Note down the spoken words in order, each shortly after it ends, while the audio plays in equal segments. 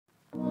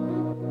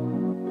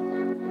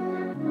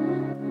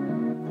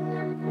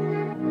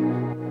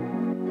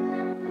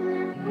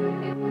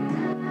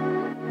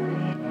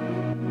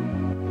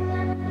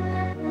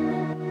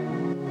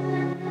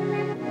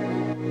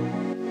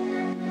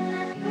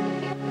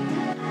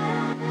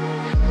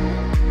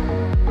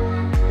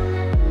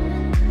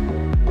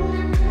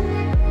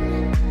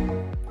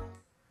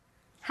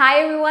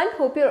Hi everyone,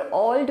 hope you're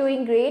all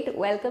doing great.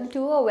 Welcome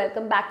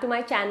back to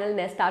my channel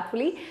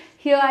NestArtfully.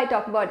 Here I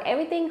talk about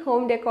everything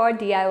home decor,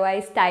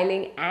 DIY,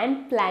 styling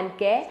and plant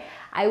care.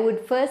 I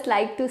would first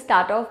like to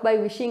start off by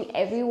wishing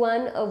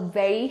everyone a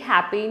very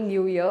happy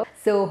new year.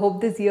 So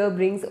hope this year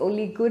brings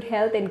only good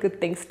health and good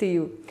things to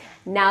you.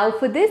 Now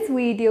for this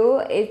video,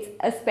 it's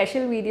a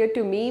special video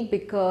to me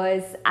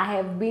because I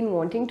have been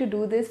wanting to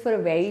do this for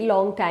a very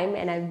long time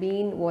and I've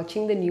been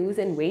watching the news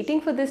and waiting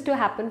for this to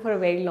happen for a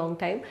very long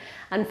time.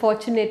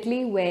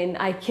 Unfortunately, when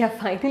Ikea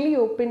finally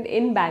opened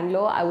in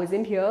Bangalore, I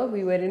wasn't here,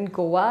 we were in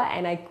Goa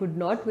and I could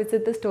not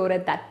visit the store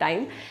at that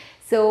time.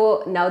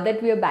 So now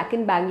that we are back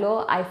in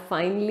Bangalore, I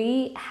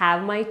finally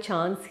have my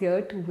chance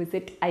here to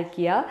visit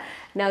Ikea.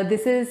 Now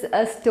this is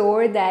a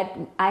store that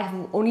I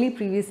have only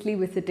previously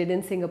visited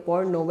in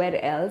Singapore,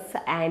 nowhere else,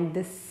 and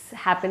this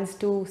happens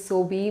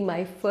to be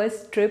my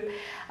first trip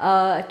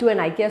to an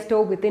Ikea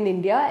store within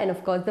India, and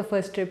of course the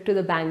first trip to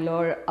the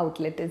Bangalore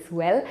outlet as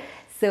well.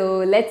 So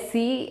let's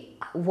see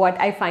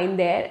what I find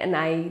there, and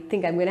I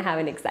think I'm going to have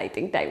an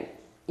exciting time.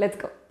 Let's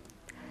go.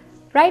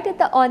 Right at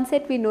the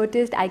onset, we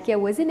noticed Ikea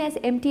wasn't as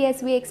empty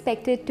as we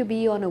expected to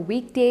be on a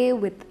weekday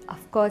with,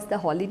 of course, the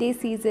holiday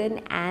season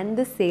and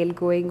the sale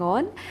going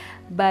on.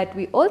 But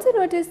we also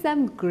noticed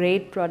some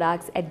great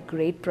products at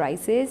great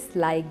prices,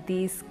 like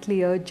these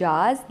clear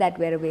jars that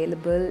were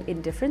available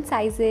in different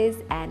sizes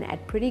and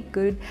at pretty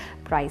good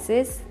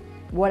prices.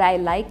 What I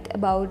liked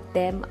about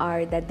them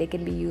are that they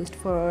can be used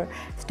for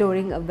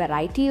storing a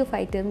variety of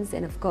items,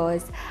 and of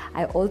course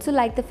I also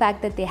like the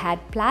fact that they had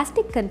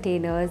plastic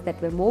containers that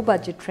were more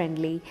budget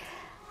friendly.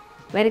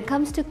 When it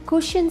comes to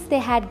cushions, they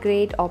had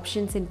great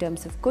options in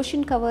terms of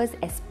cushion covers,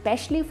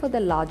 especially for the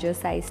larger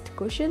sized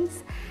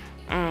cushions,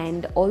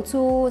 and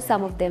also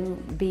some of them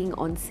being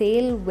on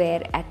sale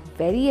were at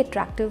very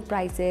attractive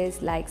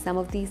prices, like some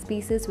of these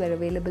pieces were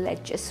available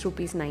at just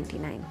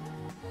 ₹99.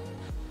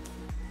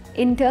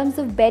 In terms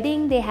of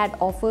bedding, they had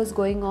offers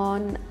going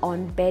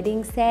on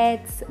bedding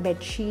sets,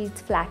 bed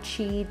sheets, flat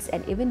sheets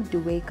and even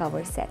duvet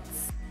cover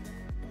sets.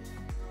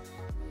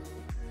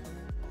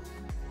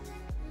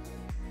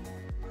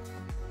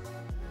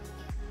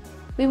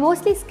 We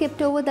mostly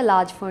skipped over the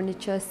large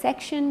furniture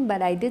section,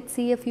 but I did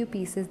see a few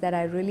pieces that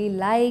I really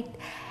liked,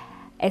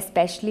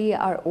 especially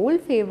our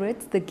old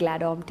favorites, the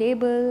Gladom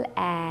table,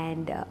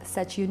 and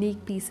such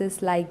unique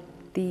pieces like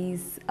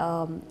these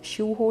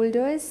shoe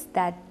holders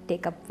that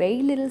take up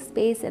very little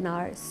space and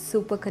are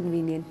super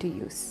convenient to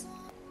use.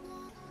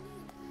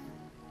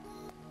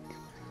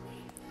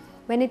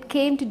 When it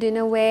came to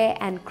dinnerware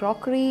and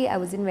crockery, I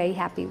wasn't very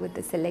happy with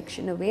the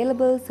selection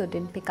available, so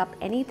didn't pick up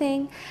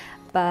anything.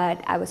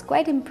 But I was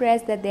quite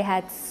impressed that they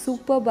had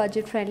super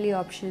budget friendly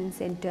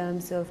options in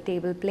terms of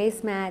table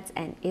placemats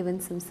and even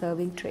some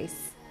serving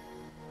trays.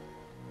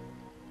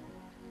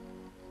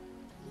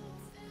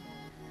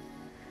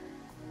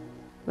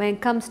 When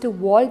it comes to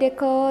wall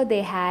decor,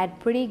 they had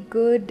pretty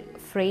good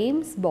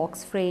frames,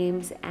 box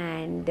frames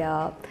and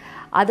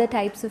other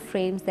types of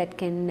frames that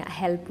can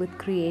help with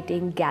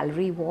creating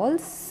gallery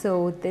walls.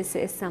 So this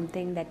is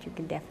something that you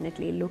can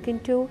definitely look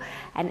into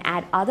and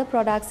add other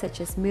products such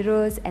as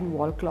mirrors and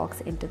wall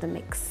clocks into the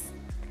mix.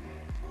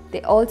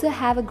 They also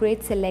have a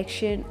great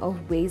selection of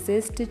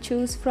vases to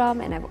choose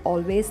from, and I've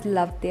always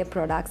loved their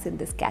products in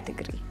this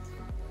category.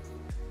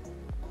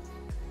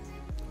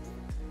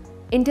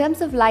 In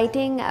terms of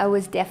lighting, I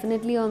was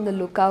definitely on the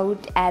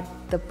lookout at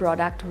the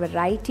product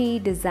variety,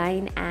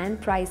 design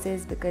and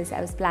prices because I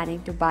was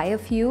planning to buy a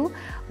few,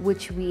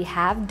 which we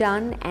have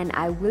done, and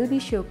I will be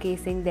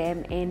showcasing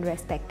them in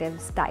respective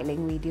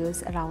styling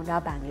videos around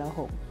our Bangalore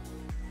home.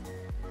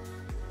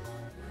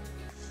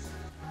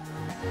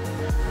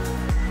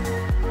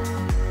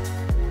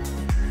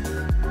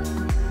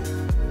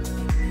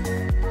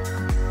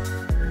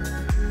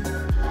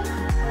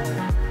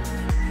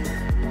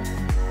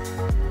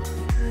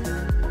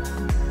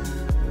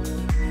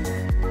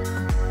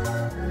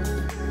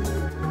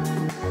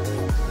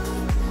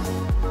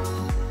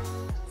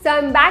 So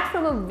I'm back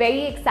from a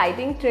very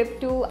exciting trip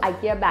to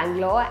Ikea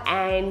Bangalore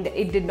and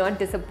it did not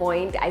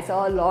disappoint. I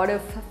saw a lot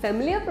of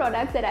familiar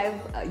products that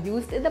I've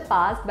used in the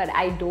past but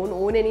I don't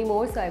own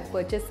anymore, so I've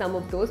purchased some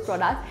of those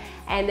products,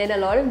 and then a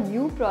lot of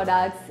new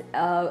products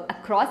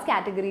across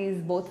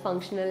categories, both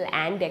functional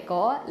and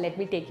decor. Let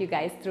me take you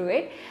guys through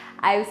it.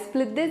 I've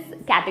split this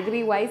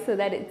category wise so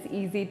that it's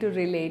easy to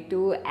relate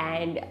to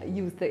and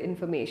use the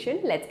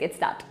information. Let's get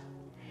started.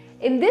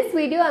 In this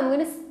video, I'm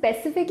going to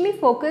specifically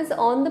focus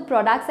on the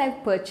products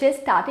I've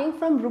purchased starting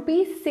from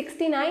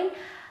 ₹69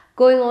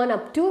 going on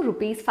up to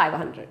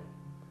 ₹500.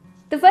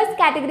 The first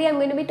category I'm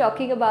going to be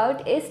talking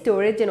about is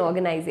storage and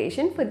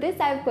organization. For this,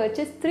 I've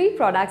purchased 3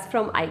 products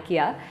from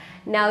Ikea.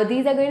 Now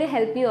these are going to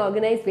help me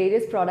organize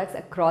various products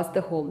across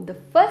the home. The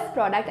first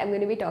product I'm going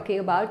to be talking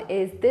about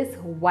is this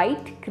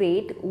white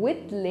crate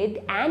with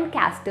lid and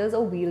casters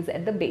or wheels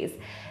at the base.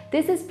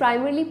 This is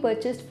primarily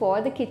purchased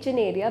for the kitchen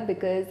area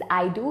because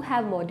I do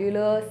have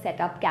modular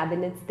setup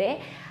cabinets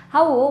there.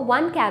 However,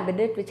 one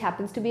cabinet, which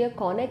happens to be a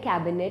corner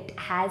cabinet,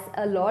 has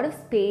a lot of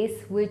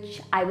space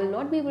which I will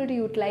not be able to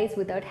utilize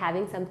without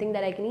having something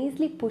that I can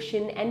easily push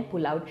in and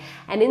pull out.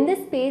 And in this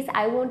space,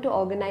 I want to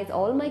organize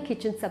all my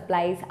kitchen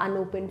supplies,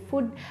 unopened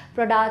food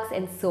products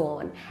and so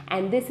on.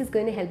 And this is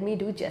going to help me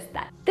do just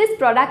that. This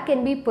product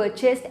can be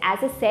purchased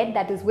as a set,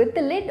 that is with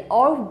the lid,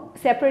 or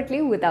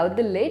separately without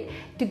the lid.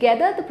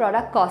 Together, the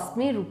product cost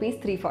me rupees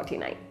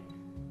 349.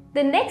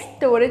 The next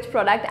storage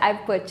product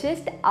I've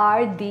purchased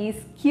are these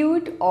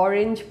cute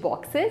orange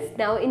boxes.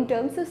 Now in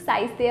terms of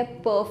size, they are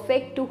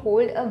perfect to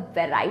hold a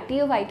variety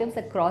of items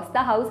across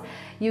the house.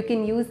 You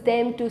can use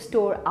them to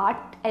store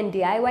art and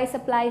DIY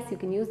supplies. You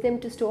can use them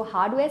to store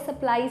hardware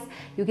supplies.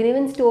 You can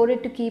even store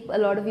it to keep a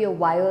lot of your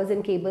wires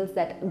and cables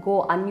that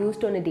go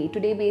unused on a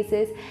day-to-day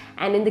basis.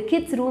 And in the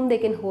kids' room, they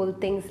can hold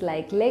things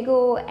like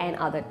Lego and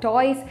other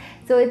toys.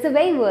 So it's a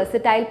very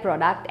versatile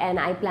product and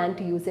I plan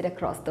to use it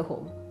across the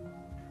home.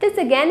 This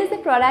again is a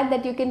product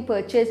that you can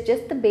purchase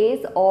just the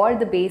base or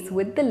the base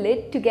with the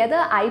lid.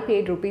 Together I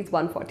paid rupees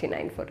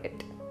 149 for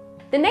it.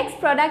 The next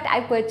product I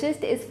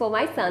purchased is for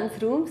my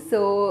son's room,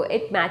 so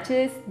it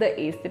matches the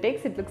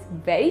aesthetics. It looks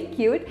very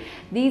cute.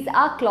 These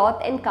are cloth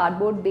and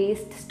cardboard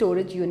based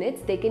storage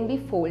units. They can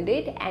be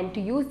folded, and to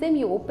use them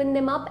you open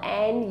them up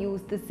and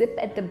use the zip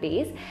at the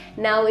base.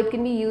 Now it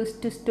can be used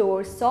to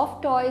store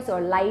soft toys or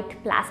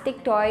light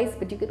plastic toys,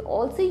 but you can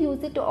also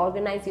use it to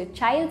organize your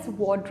child's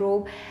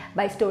wardrobe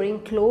by storing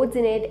clothes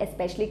in it,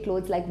 especially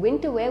clothes like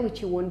winter wear which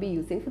you won't be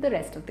using for the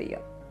rest of the year.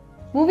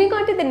 Moving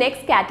on to the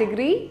next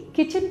category,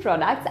 kitchen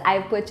products.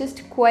 I've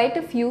purchased quite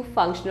a few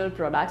functional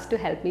products to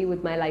help me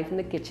with my life in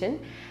the kitchen.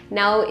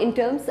 Now, in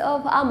terms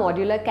of our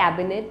modular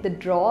cabinet, the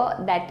drawer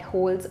that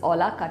holds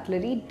all our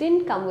cutlery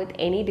didn't come with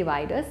any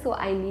dividers, so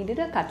I needed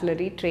a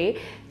cutlery tray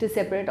to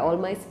separate all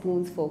my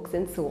spoons, forks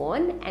and so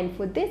on. And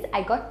for this,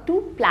 I got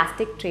two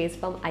plastic trays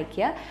from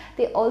Ikea.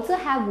 They also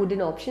have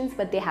wooden options,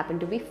 but they happen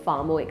to be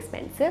far more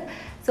expensive.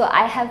 So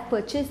I have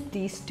purchased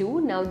these two.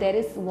 Now there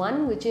is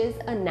one which is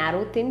a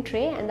narrow thin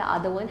tray and the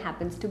other one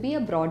happens to be a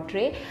broad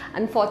tray.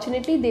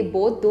 Unfortunately, they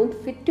both don't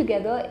fit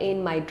together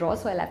in my drawer,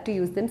 so I'll have to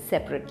use them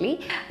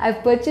separately.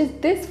 I've purchased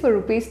this for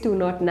rupees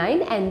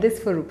 209 and this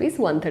for rupees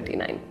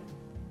 139.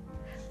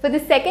 For the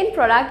second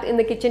product in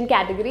the kitchen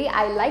category,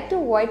 I like to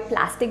avoid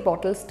plastic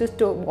bottles to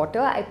store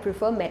water. I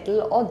prefer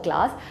metal or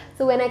glass.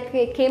 So when I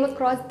came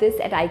across this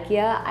at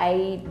Ikea,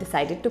 I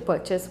decided to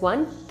purchase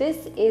one.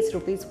 This is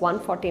rupees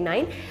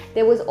 149.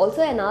 There was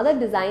also another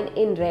design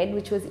in red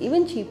which was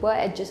even cheaper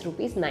at just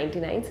rupees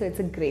 99. So it's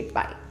a great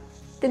buy.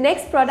 The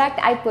next product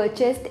I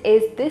purchased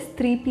is this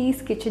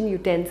 3-piece kitchen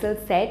utensil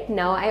set.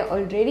 Now I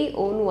already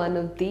own one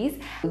of these.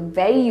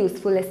 Very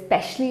useful,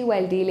 especially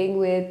while dealing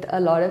with a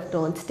lot of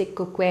non-stick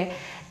cookware.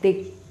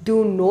 They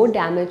do no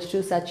damage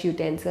to such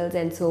utensils,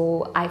 and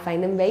so I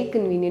find them very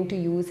convenient to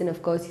use, and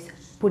of course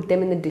put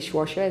them in the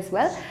dishwasher as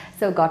well.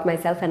 So got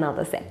myself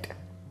another set.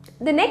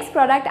 The next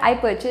product I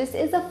purchased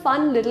is a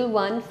fun little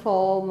one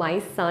for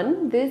my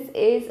son. This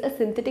is a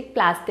synthetic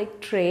plastic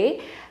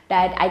tray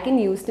that I can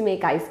use to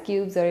make ice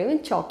cubes or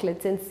even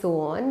chocolates and so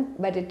on.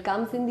 But it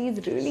comes in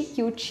these really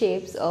cute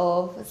shapes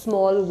of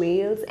small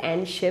whales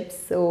and ships.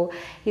 So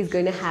he's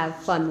going to have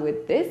fun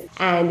with this.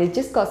 And it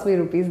just cost me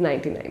rupees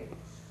 99.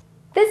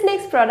 This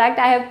next product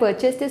I have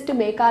purchased is to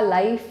make our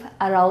life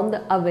around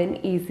the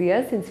oven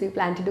easier, since we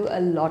plan to do a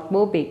lot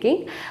more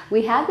baking.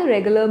 We have the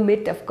regular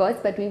mitt of course,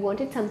 but we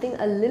wanted something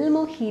a little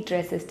more heat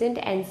resistant,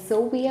 and so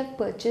we have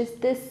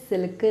purchased this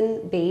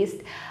silicone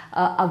based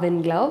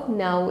oven glove.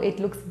 Now it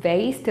looks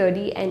very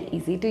sturdy and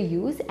easy to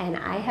use, and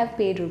I have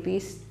paid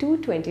rupees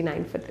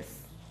 229 for this.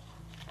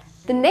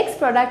 The next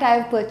product I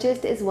have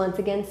purchased is once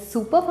again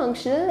super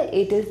functional.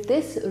 It is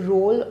this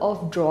roll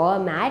of drawer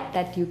mat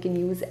that you can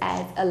use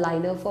as a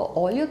liner for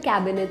all your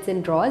cabinets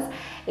and drawers.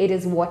 It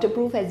is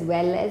waterproof as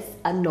well as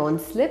a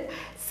non-slip.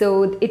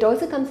 So it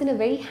also comes in a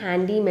very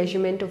handy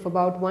measurement of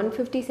about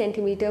 150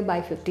 centimeter by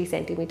 50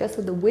 centimeter.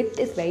 So the width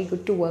is very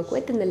good to work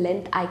with, and the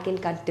length I can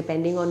cut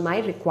depending on my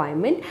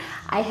requirement.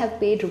 I have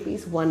paid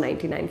rupees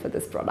 199 for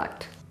this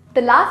product.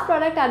 The last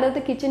product under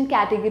the kitchen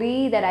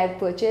category that I've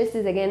purchased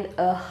is again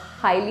a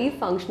highly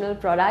functional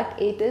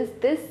product. It is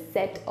this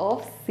set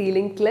of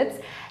ceiling clips.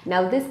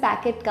 Now this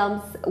packet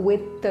comes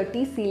with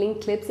 30 ceiling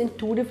clips in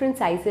 2 different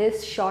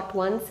sizes, short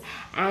ones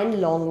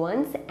and long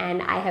ones,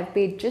 and I have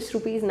paid just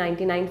rupees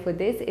 99 for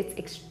this. It's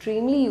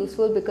extremely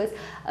useful because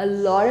a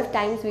lot of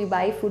times we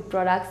buy food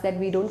products that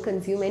we don't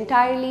consume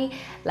entirely,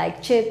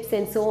 like chips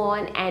and so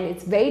on, and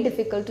it's very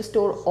difficult to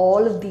store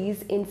all of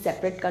these in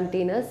separate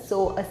containers.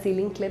 So a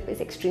ceiling clip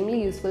is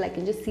extremely useful. I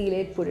can just seal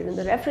it, put it in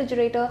the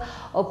refrigerator,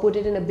 or put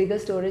it in a bigger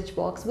storage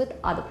box with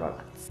other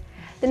products.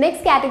 The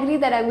next category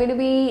that I'm going to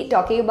be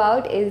talking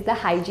about is the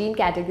hygiene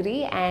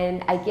category,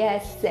 and IKEA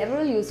has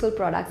several useful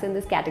products in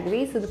this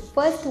category. So the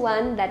first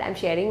one that I'm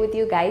sharing with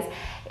you guys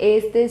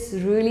is this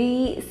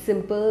really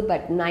simple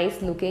but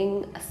nice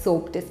looking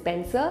soap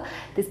dispenser.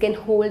 This can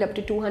hold up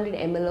to 200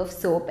 ml of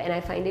soap, and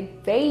I find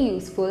it very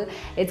useful.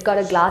 It's got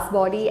a glass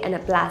body and a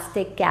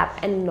plastic cap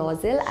and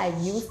nozzle. I've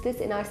used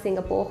this in our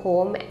Singapore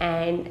home,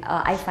 and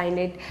I find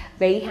it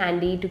very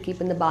handy to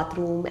keep in the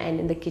bathroom and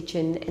in the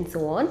kitchen and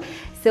so on.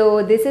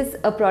 So this is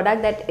a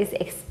product that is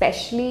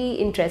especially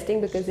interesting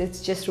because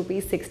it's just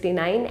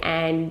 ₹69,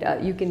 and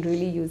you can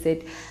really use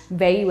it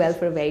very well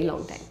for a very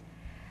long time.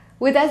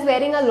 With us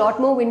wearing a lot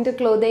more winter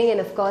clothing and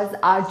of course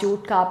our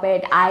jute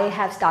carpet, I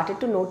have started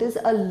to notice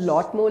a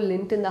lot more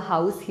lint in the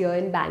house here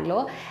in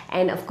Bangalore.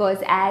 And of course,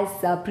 as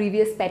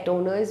previous pet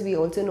owners, we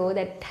also know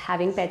that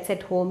having pets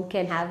at home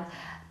can have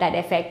that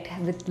effect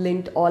with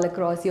lint all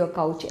across your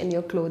couch and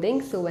your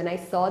clothing. So when I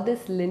saw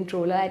this lint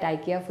roller at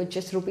IKEA for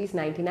just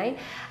 ₹99,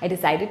 I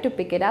decided to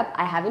pick it up.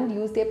 I haven't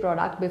used their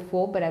product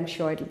before, but I'm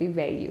sure it'll be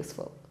very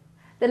useful.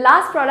 The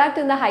last product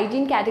in the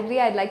hygiene category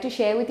I'd like to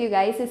share with you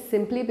guys is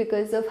simply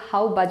because of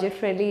how budget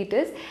friendly it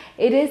is.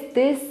 It is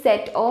this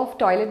set of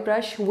toilet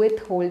brush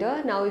with holder.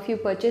 Now if you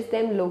purchase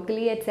them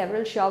locally at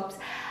several shops,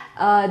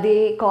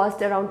 they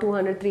cost around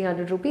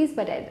 200-300 rupees,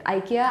 but at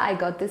IKEA I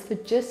got this for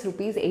just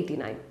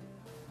 ₹89.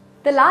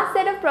 The last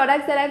set of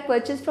products that I've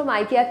purchased from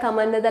IKEA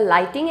come under the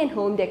lighting and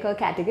home decor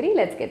category.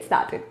 Let's get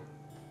started.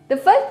 The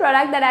first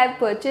product that I've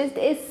purchased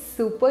is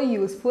super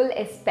useful,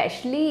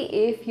 especially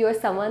if you're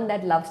someone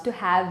that loves to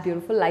have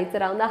beautiful lights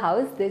around the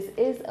house. This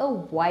is a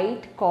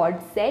white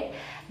cord set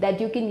that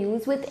you can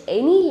use with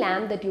any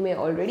lamp that you may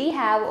already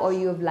have, or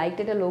you have liked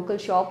at a local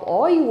shop,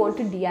 or you want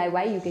to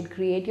DIY. You can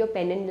create your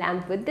pendant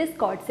lamp with this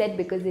cord set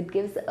because it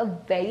gives a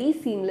very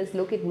seamless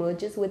look. It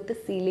merges with the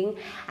ceiling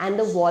and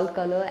the wall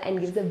color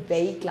and gives a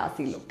very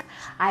classy look.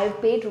 I've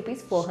paid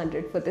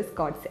 ₹400 for this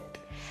cord set.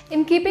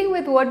 In keeping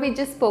with what we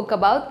just spoke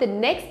about, the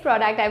next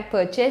product I've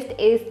purchased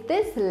is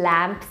this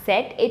lamp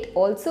set. It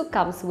also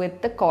comes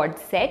with the cord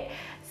set.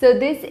 So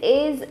this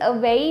is a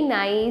very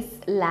nice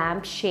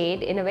lamp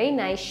shade in a very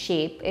nice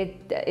shape.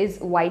 It is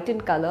white in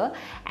color,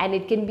 and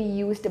it can be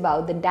used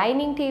above the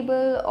dining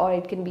table, or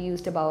it can be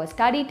used above a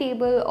study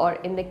table, or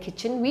in the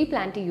kitchen. We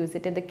plan to use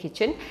it in the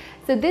kitchen.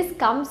 So this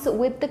comes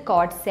with the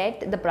cord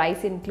set. The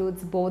price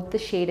includes both the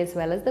shade as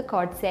well as the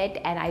cord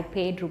set, and I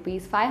paid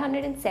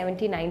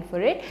 ₹579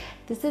 for it.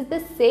 This is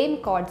the same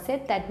cord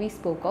set that we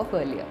spoke of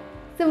earlier.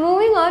 So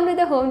moving on with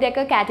the home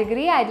decor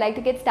category, I'd like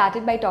to get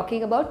started by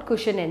talking about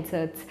cushion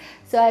inserts.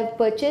 So I've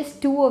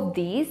purchased two of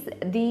these.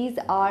 These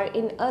are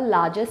in a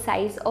larger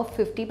size of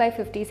 50 by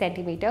 50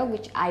 centimeter,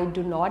 which I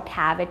do not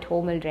have at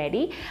home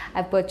already.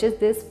 I've purchased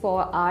this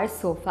for our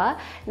sofa.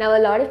 Now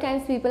a lot of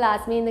times people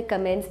ask me in the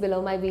comments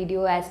below my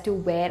video as to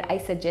where I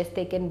suggest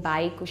they can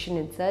buy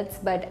cushion inserts,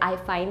 but I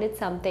find it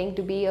something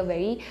to be a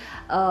very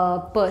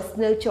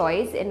personal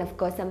choice, and of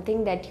course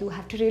something that you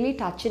have to really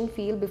touch and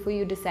feel before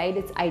you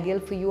decide it's ideal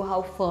for you,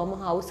 how firm,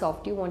 how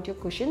soft you want your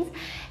cushions.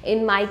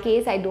 In my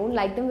case, I don't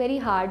like them very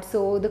hard,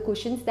 so the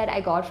cushions that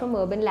I got from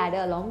Urban Ladder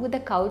along with the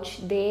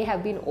couch, they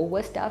have been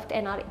overstuffed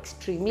and are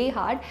extremely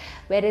hard,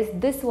 whereas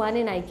this one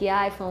in IKEA,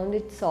 I found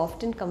it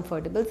soft and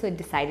comfortable, so I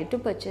decided to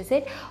purchase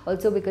it,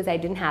 also because I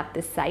didn't have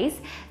this size.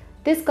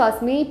 This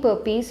cost me per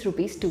piece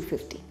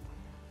 ₹250.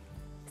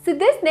 So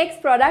this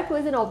next product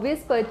was an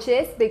obvious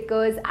purchase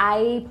because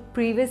I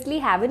previously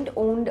haven't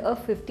owned a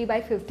 50 by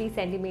 50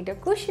 centimeter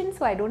cushion,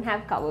 so I don't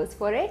have covers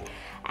for it.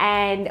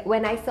 And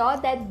when I saw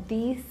that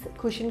these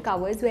cushion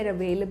covers were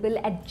available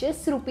at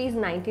just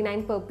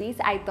 ₹99 per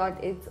piece, I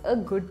thought it's a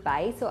good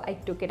buy, so I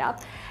took it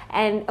up.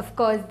 And of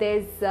course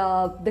there's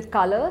the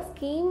color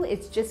scheme.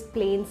 It's just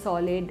plain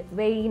solid,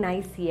 very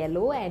nice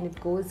yellow, and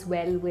it goes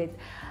well with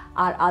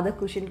our other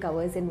cushion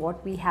covers and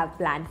what we have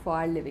planned for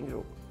our living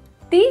room.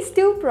 These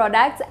two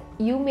products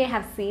you may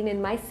have seen in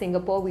my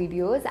Singapore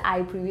videos.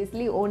 I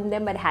previously owned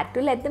them but had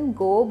to let them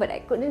go, but I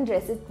couldn't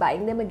resist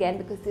buying them again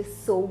because they're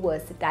so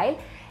versatile.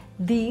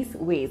 These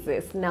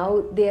vases,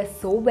 now they are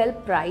so well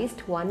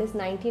priced. One is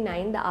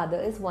 99, the other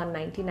is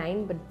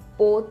 199, but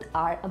both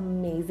are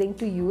amazing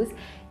to use.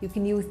 You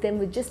can use them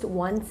with just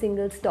one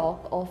single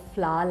stalk of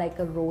flower like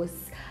a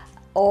rose,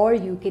 or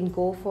you can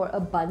go for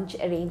a bunch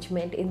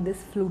arrangement in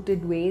this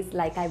fluted vase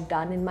like I've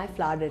done in my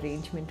flower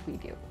arrangement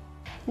video.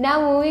 Now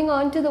moving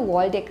on to the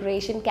wall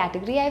decoration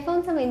category, I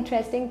found some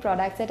interesting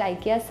products at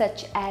IKEA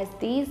such as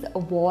these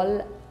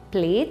wall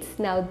plates.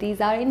 Now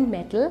these are in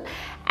metal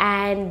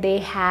and they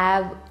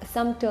have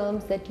some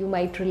terms that you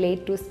might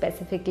relate to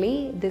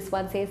specifically. This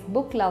one says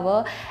book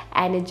lover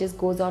and it just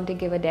goes on to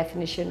give a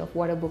definition of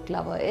what a book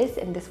lover is,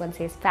 and this one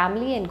says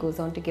family and goes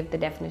on to give the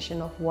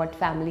definition of what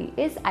family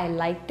is. I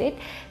liked it,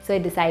 so I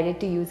decided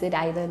to use it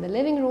either in the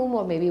living room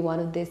or maybe one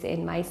of this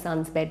in my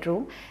son's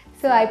bedroom.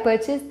 So I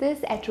purchased this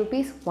at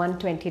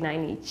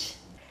 ₹129 each.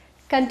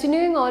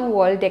 Continuing on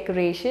wall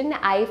decoration,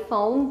 I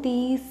found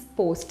these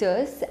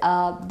posters.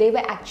 They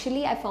were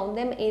actually, I found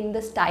them in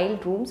the style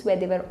rooms where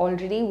they were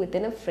already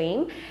within a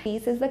frame.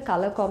 This is the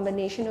color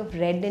combination of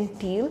red and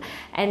teal,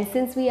 and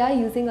since we are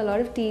using a lot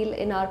of teal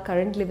in our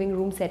current living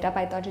room setup,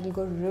 I thought it will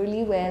go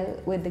really well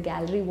with the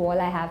gallery wall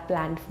I have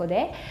planned for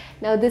there.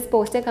 Now this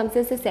poster comes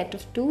as a set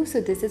of two,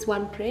 so this is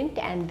one print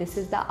and this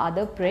is the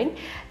other print.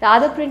 The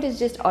other print is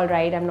just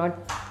alright, I'm not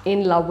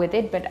in love with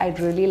it, but I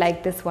really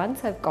like this one,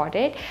 so I've got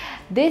it.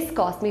 This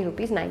cost me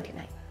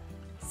 ₹99.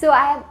 So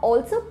I have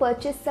also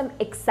purchased some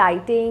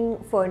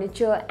exciting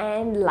furniture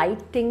and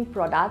lighting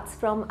products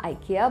from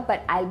Ikea,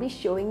 but I'll be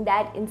showing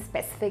that in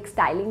specific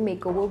styling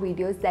makeover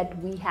videos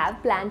that we have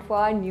planned for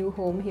our new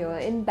home here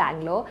in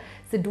Bangalore.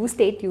 So do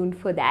stay tuned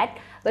for that.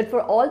 But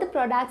for all the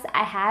products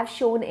I have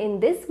shown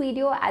in this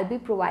video, I'll be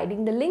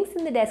providing the links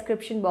in the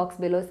description box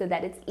below so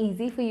that it's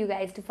easy for you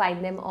guys to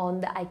find them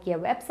on the Ikea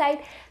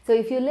website. So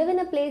if you live in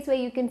a place where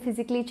you can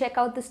physically check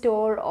out the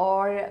store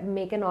or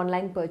make an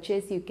online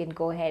purchase, you can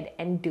go ahead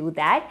and do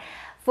that.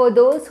 For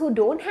those who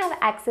don't have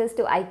access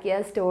to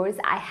Ikea stores,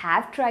 I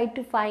have tried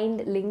to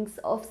find links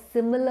of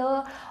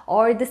similar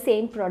or the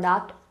same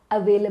product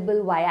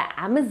available via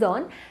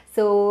Amazon.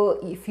 So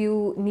if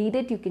you need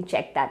it, you can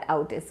check that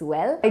out as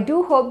well. I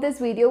do hope this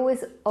video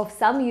was of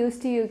some use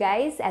to you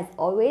guys. As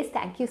always,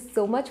 thank you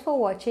so much for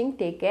watching.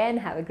 Take care and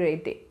have a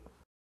great day.